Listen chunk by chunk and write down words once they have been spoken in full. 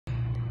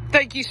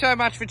Thank you so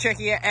much for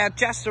checking out our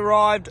just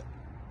arrived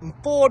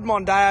Ford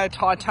Mondeo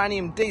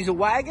titanium diesel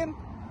wagon.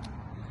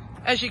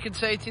 As you can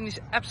see, it's in this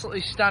absolutely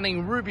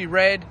stunning ruby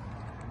red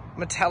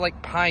metallic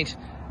paint.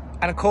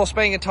 And of course,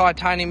 being a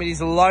titanium, it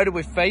is loaded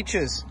with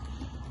features.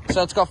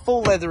 So it's got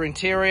full leather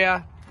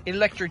interior,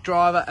 electric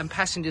driver and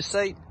passenger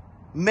seat,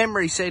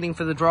 memory seating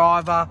for the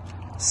driver,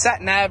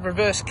 sat nav,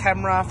 reverse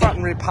camera, front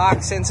and rear park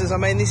sensors. I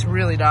mean, this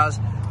really does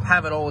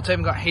have it all. It's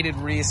even got heated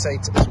rear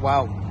seats as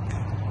well.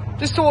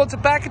 Just towards the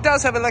back, it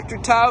does have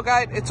electric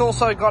tailgate. It's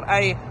also got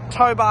a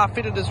tow bar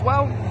fitted as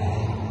well,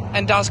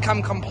 and does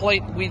come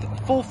complete with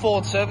full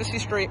Ford service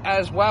history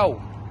as well.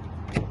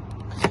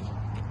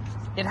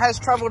 It has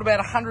travelled about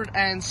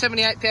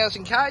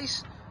 178,000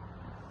 Ks.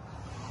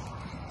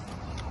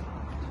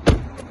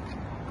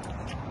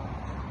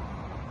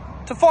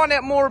 To find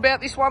out more about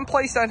this one,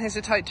 please don't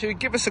hesitate to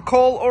give us a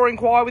call or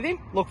inquire with him.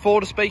 Look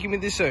forward to speaking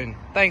with you soon.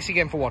 Thanks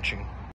again for watching.